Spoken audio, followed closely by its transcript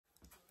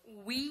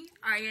We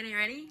are getting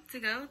ready to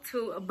go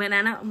to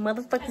Banana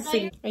motherfucking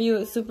City. Are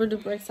you super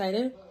duper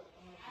excited?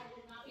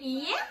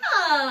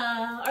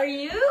 Yeah. Are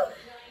you?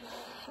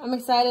 I'm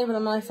excited, but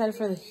I'm not excited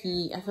for the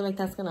heat. I feel like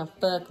that's gonna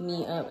fuck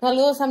me up.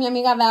 Saludos a mi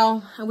amiga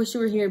Val. I wish you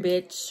were here,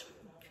 bitch.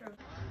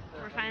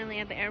 We're finally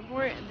at the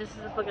airport. This is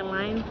the fucking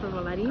line for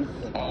Volaris.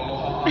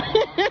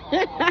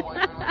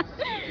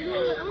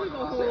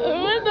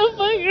 What the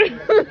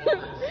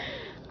fuck?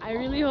 I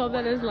really hope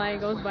that this line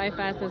goes by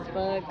fast as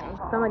fuck.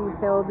 Somebody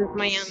killed this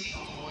man.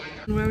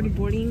 We're already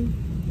boarding.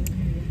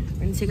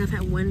 We're gonna take off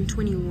at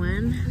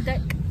 1:21.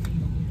 Duck.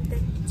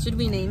 Should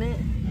we name it?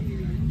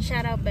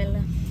 Shout out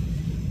Bella.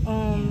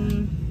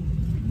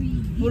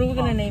 What are we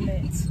gonna name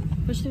it?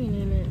 What should we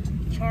name it?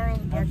 Charles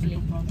Barkley.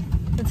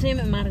 Let's name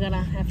it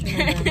Margara after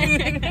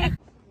Margara.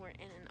 We're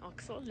in an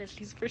Oxxo.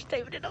 Leslie's first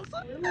time in an Oxxo.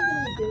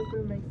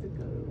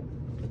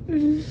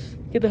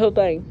 Get the whole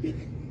thing.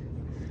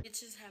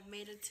 Bitches have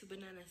made it to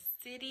Banana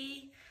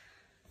City.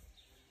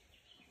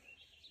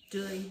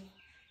 Julie.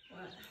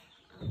 What?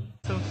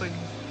 So funny.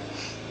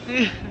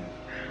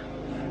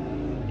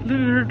 Look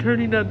at her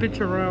turning that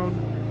bitch around.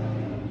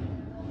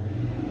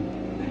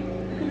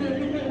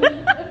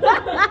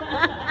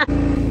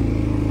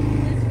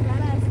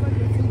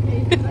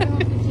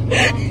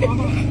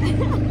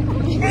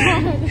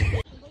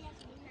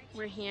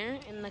 We're here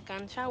in the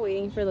cancha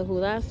waiting for the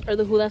Judas, or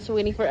the Judas are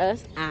waiting for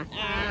us.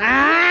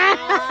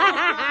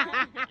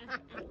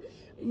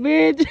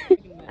 Bitch.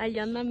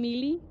 Allá anda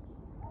Mili.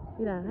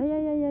 Mira,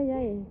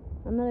 ay.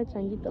 Anda de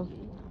changuito.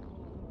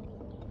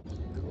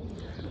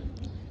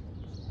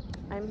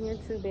 I'm here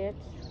too, bitch.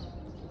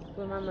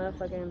 With my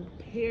motherfucking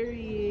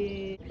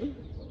period.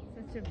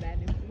 Such a bad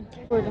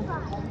influence.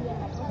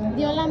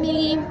 Hola,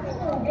 Mili.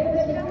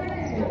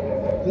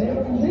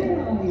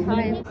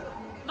 Hi.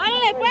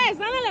 ¡Váyale pues!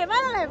 ¡Váyale!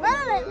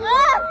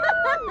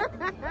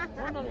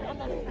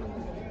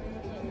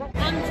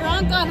 I'm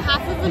drunk on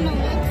half of an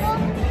elixir.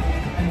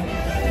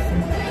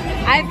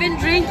 I've been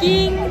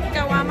drinking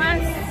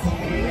caguamas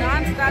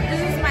non-stop.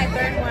 This is my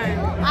third one.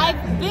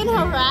 I've been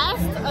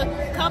harassed a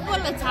couple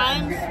of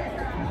times.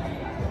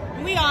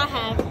 We all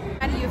have.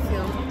 How do you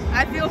feel?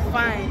 I feel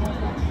fine.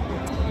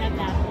 Not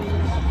that.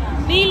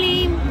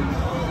 Mili.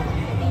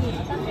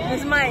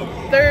 This is my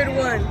third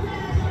one.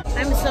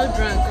 I'm so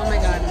drunk. Oh my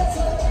god.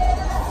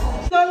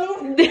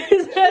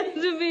 This has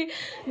to be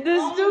the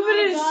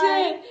stupidest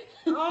shit.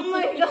 Oh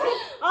my god.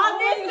 Oh,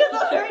 this is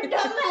her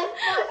dumbass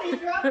fucking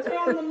dropped her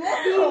on the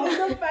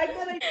motor. The fact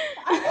that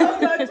I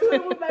held on to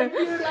it with my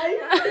pure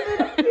life.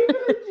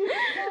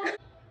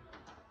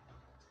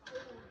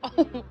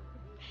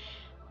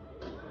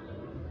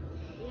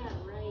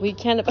 We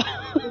can't.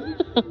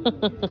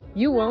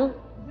 You won't.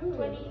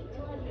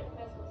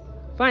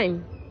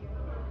 Fine.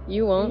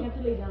 You won't. You have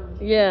to lay down.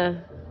 Yeah.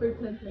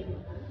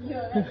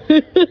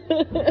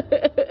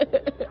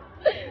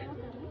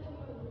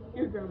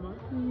 Your grandma.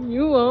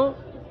 You won't.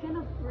 It's kind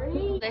of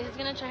free. She's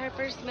gonna try her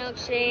first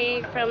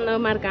milkshake from the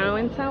Margao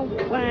in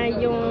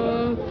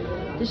Saguayo.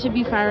 This should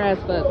be fire as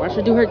fuck. Watch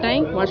her do her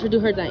thing.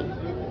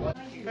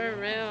 For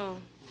real.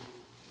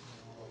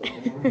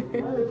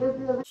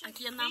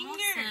 Aquí andamos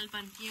en el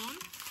panteón.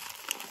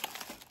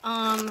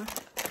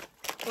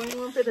 Going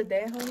on for the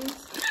day,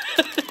 homies.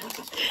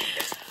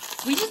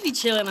 We just be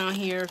chilling out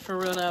here for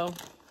real though.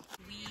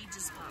 We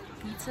just got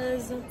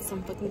pizzas,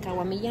 some fucking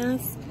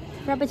caguamillas.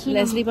 Frappuccino.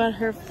 Leslie bought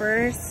her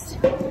first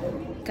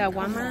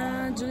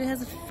caguama. Julie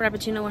has a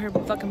frappuccino with her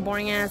fucking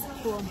boring ass.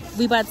 Cool.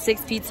 We bought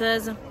 6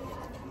 pizzas.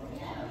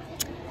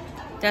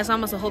 That's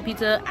almost a whole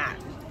pizza. I'm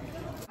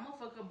gonna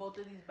fuck up both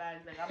of these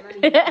bags. Like, I'm not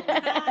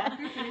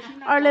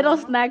even. Our little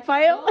snack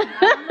pile. I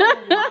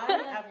don't know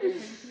why, after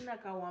finishing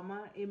that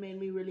kawama, it made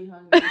me really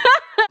hungry.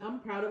 I'm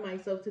proud of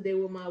myself today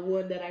with my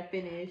one that I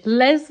finished.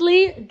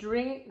 Leslie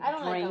drank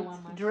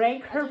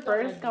her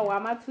first like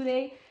kawama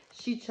today.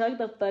 She chugged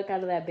the fuck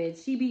out of that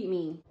bitch. She beat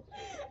me.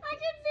 I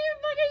can see her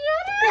fucking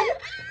yawning.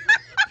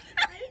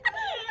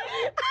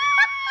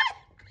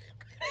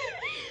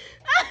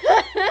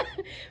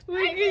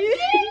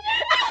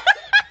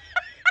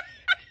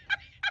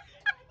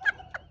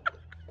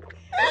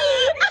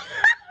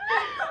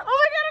 Oh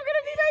my god, I'm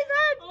gonna be my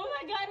friend. Oh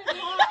my god, it's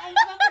hot. I'm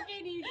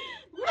suffocating.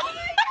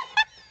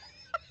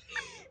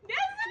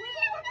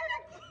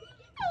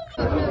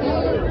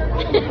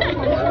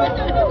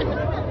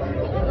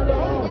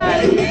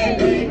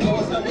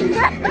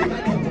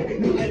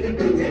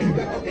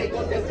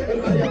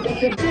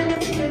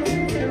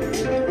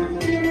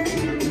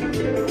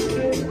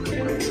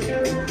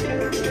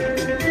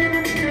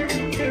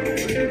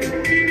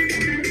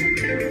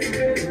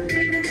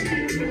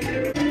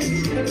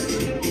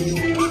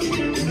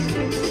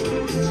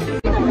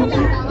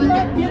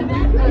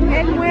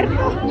 El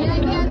muerto.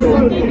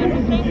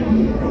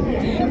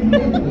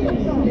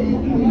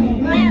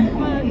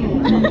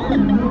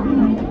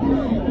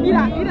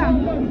 Mira.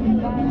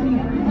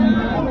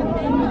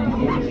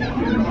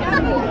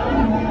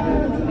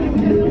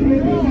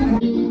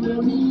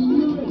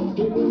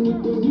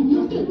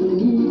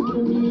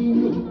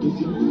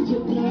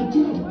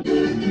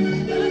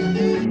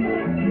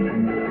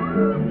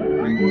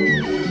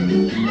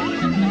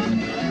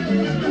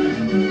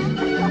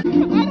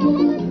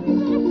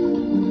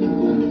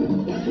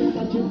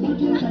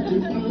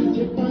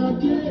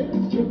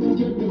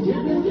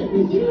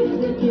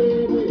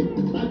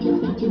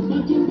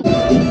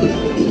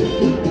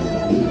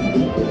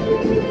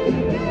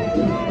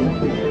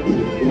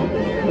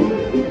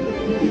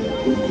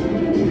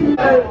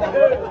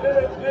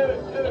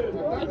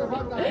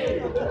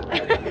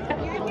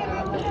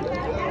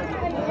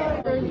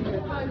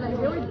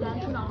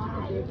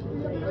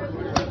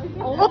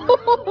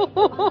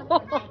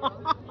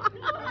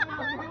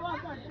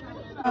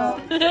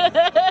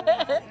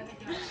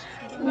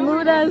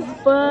 Mood as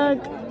fuck.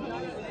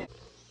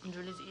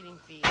 Julie's eating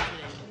feet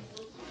today.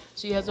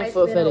 She has a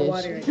foot fetish.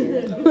 What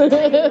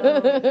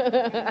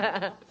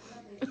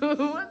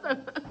the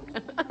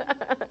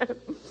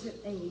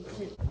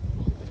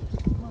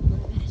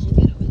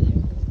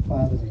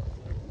Padre,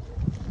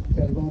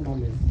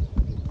 perdóname.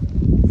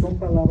 Son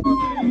palabras.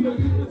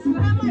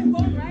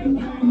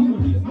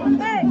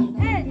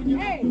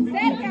 Hey,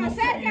 cerca,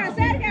 cerca,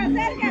 cerca,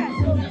 cerca.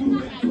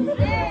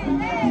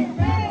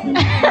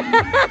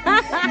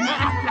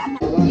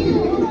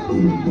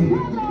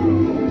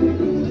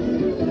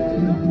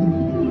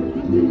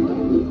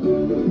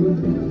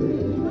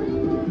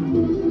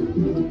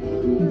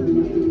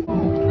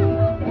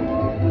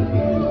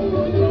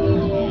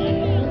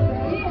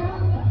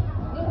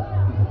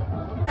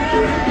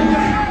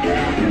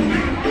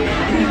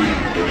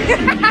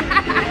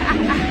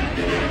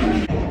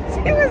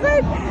 She was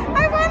like,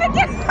 I want to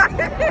get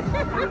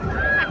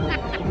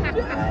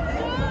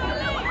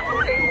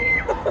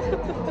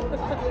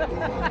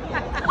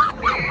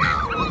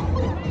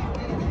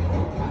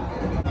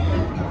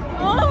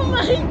Oh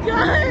my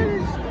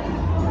gosh!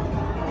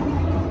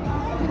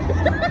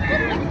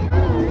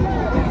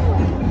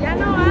 Ya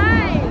no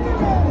hay.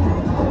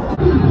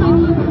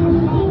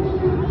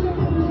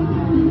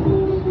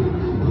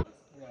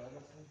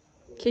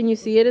 Can you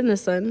see it in the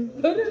sun?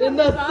 In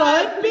the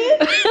sun,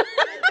 bitch?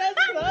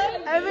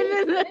 I've been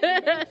in the...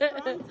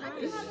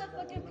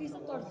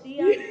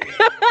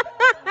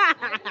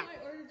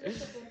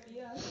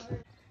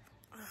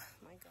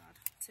 My God,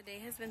 today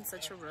has been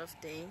such a rough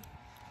day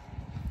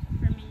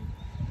for me.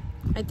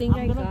 I think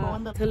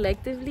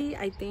collectively,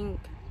 I think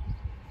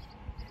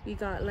we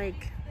got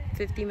like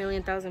 50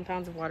 million thousand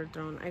pounds of water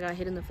thrown. I got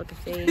hit in the fucking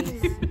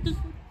face.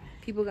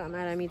 People got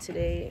mad at me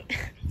today.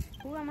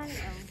 Who am I?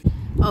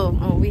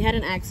 Oh, we had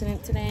an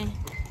accident today.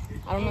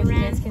 I don't know if you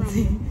guys can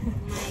see.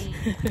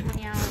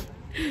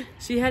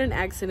 She had an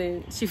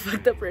accident. She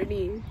fucked up her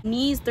knee.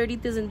 Knees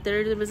 30,000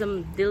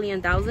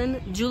 billion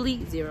thousand.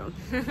 Julie 0.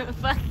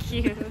 Fuck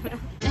you.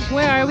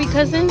 Where are we,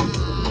 cousin? We're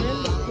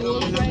in the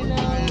pool right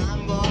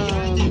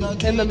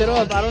now. In the middle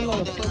of, I don't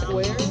know the fuck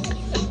where.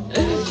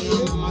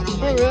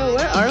 For real,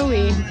 where are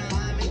we?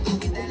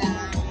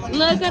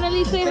 Look,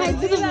 Annalise, say hi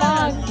to the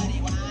vlog.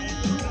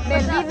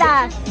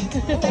 Perdidas.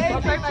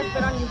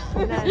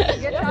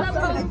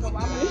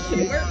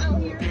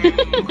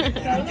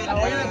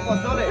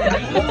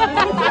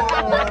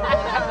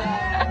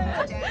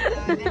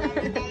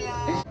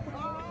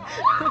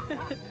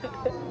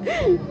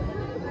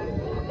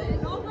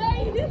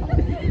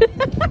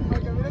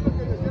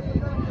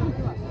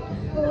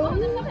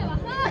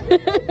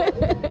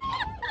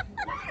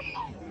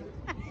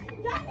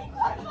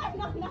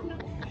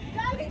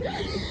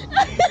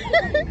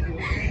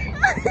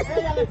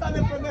 Ella le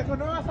sale pendejo,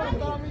 no vas a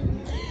saltar a mí.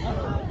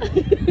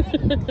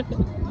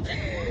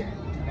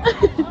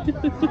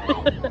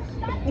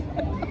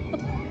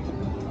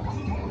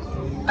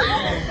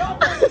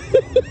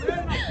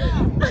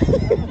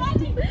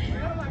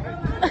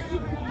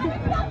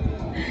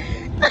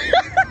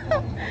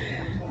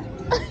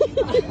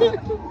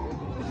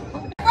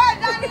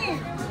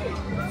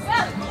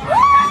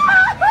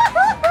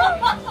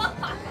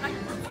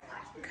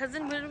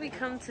 Cousin, what did we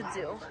come to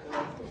do?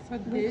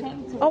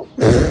 Oh.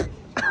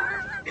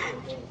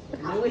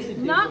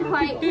 Not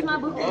quite. It's my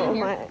birthday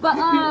here. But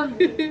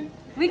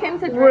we came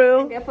to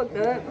drink and get fucked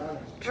up.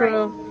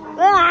 True.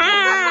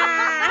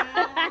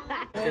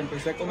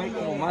 Empecé a comer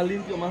como más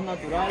limpio, más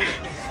natural.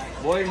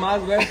 Voy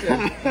más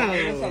veces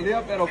en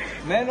salida, pero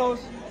menos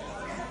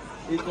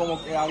y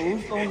como que a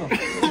gusto uno.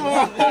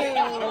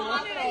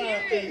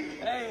 Hey,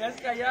 es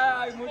que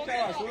allá hay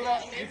mucha basura.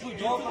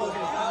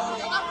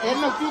 Él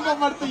me puso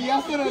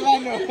martillazo en el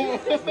ano.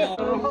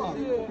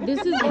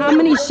 This is how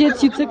many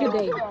shits you took a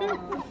day.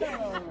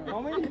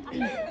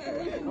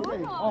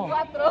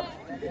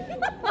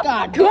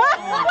 God.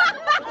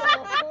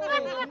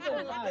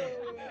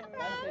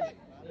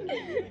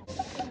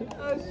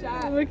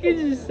 Look at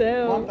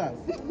Giselle. ¿Cuántas?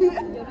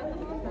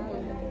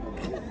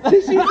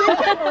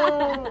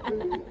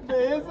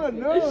 De eso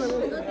no.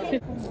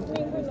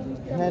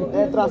 En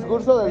el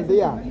transcurso del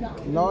día,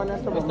 no en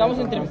este momento. Estamos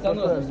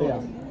entrevistando a las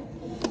personas.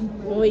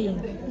 Uy.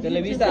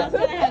 Televisa.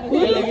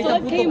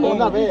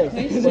 Una vez.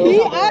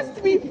 He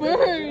asked me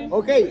first.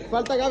 Ok,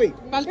 falta Gaby.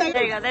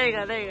 There you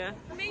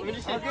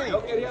go.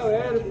 Yo quería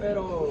ver,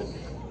 pero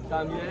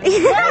también.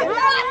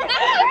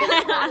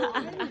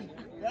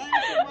 Ya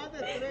hice más de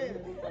 3.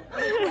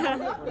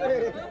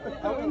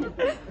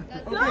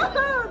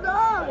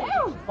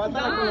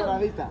 Falta la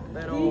coloradita.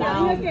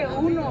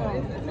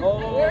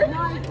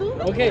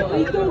 Ok.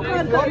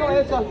 Yo no he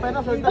hecho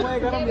apenas ahorita voy a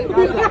llegar a mi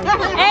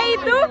casa. Hey, ¿y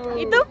tú?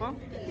 ¿Y tú?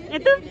 ¿Y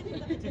tú?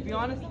 To be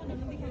honest,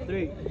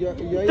 3.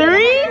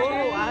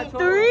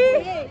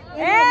 Three?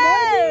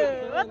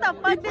 Hey! What the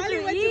fuck did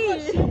you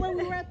eat? When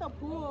we were at the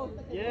pool.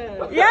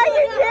 Yeah. Yeah,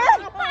 you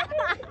did.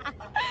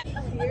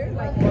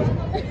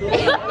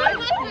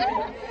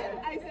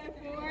 I said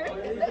 4.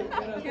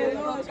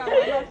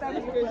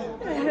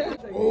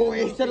 Oh,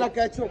 esta es la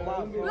que ha hecho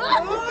más.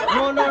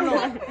 No, no, no.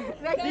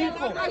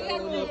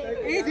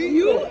 It's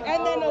you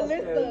and then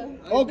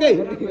Alyssa. Ok,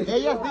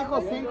 ellas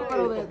dijo 5,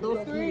 pero de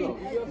 2 kilos.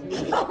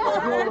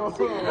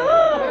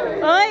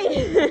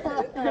 Ay.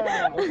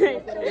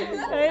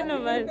 Ay, no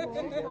más.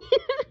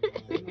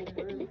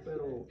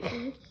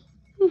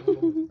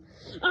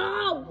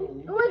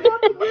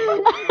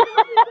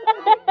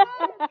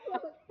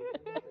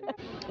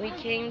 We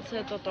came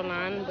to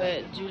Totolan,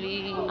 but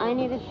Julie, I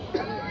needed.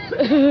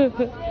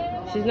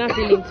 She's not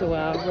feeling too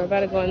well. We're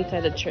about to go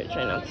inside the church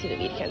right now to see the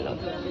Virgen though.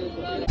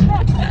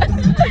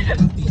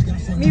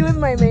 Me with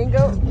my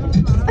mango.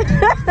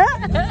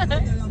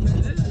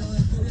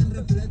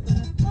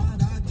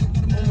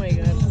 Oh my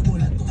god.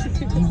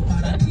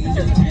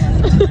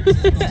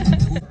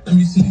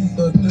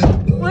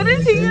 What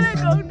is he gonna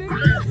go do?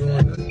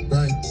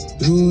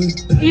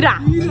 Ira.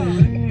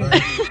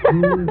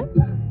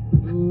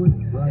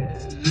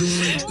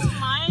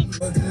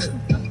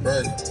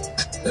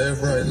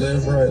 Left, right,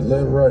 left, right,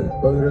 left, right.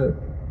 Fuck it up.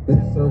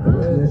 It's so good.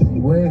 Yeah, she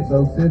went, so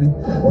city.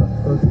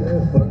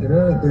 Fuck it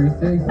up,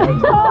 360.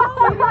 Oh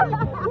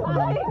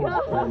my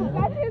god.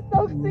 That is so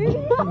city.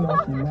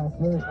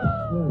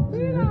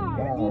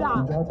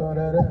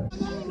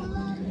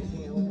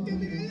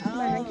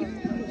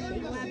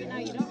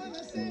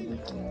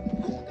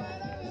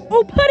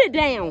 Oh, put it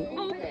down.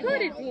 Oh,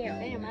 put it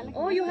down.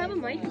 Oh, you have a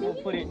mic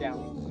seat? Put it down.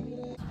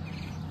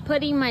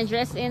 Putting my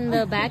dress in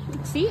the back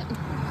seat.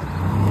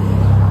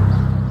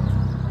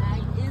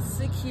 Bag is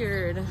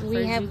secured.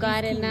 We have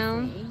got it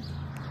now.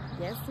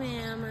 Yes,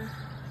 ma'am.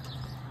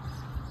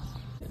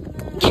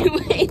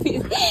 Wait.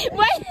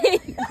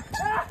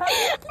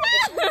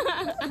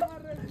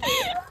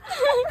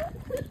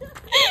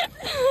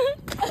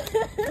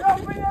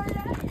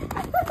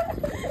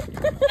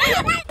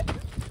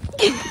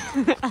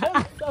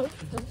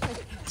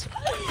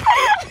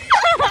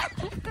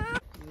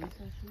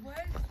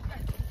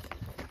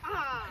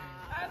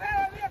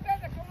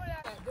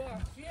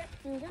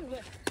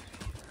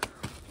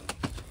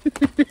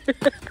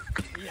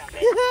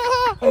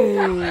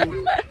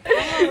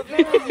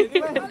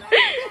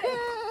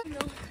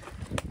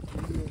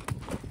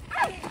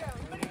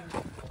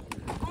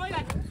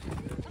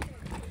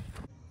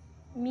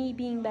 Me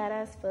being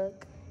badass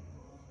fuck.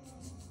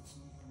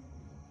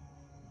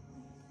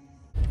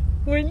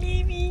 We're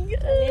leaving.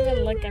 Don't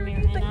even look at me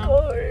right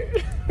now.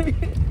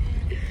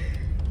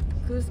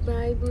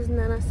 Goodbye,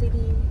 Buznana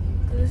City.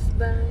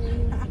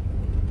 Goodbye.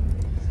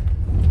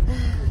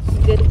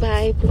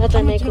 Goodbye,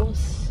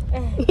 Platanecos.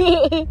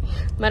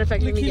 Matter of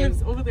fact, let me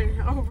get over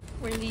there. Oh.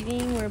 We're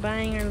leaving. We're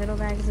buying our little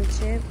bags of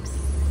chips.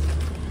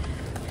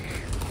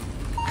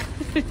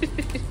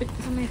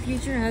 So my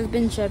future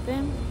husband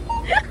Chepin.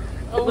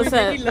 Oh, What's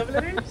we're up? love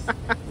letters?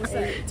 What's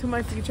up? To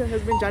my future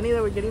husband Johnny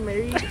that we're getting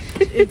married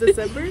in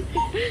December.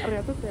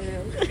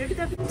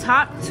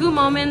 Top 2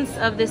 moments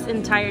of this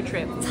entire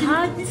trip.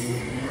 Top 2?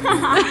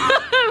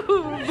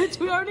 Which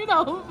we already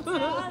know.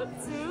 Top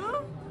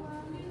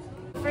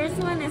 2? First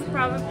one is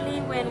probably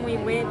when we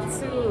went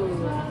to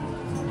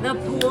the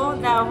pool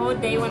that whole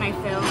day when I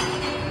filmed.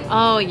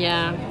 Oh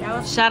yeah. That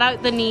was shout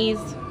out the knees.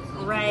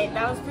 Right,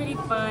 that was pretty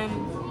fun.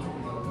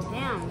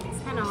 Damn,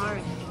 it's kind of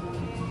hard.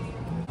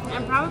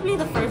 And probably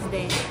the first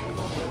day.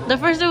 The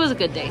first day was a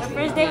good day. The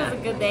first day was a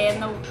good day,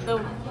 and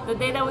the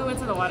day that we went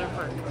to the water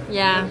park.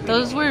 Yeah,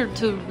 those were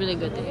 2 really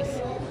good days.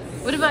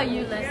 What about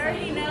you,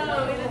 Leslie?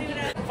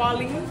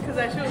 Falling, because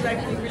that shit was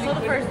actually really good.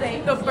 The first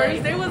day? The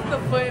first day was the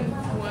fun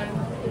one.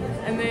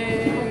 And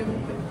then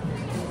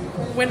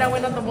when I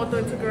went on the moto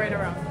and took her right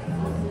around.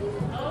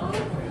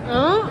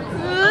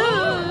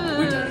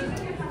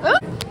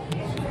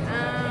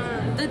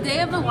 The day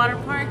of the water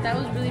park, that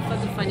was really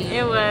fucking funny.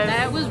 It was.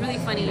 That was really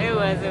funny. It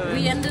was.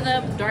 We ended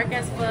up dark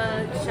as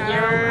fuck. Shout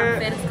out our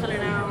face color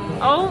now.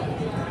 Oh.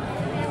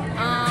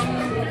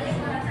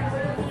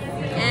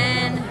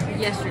 And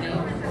yesterday.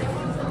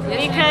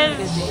 Because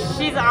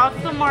she's off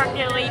the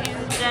market, ladies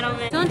and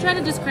gentlemen. Don't try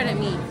to discredit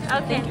me.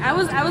 Okay. I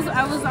was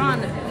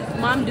on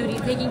mom duty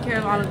taking care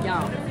of all of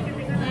y'all.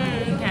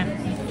 Okay.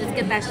 Let's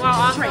get that shit Well,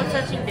 also straight.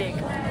 touching dick.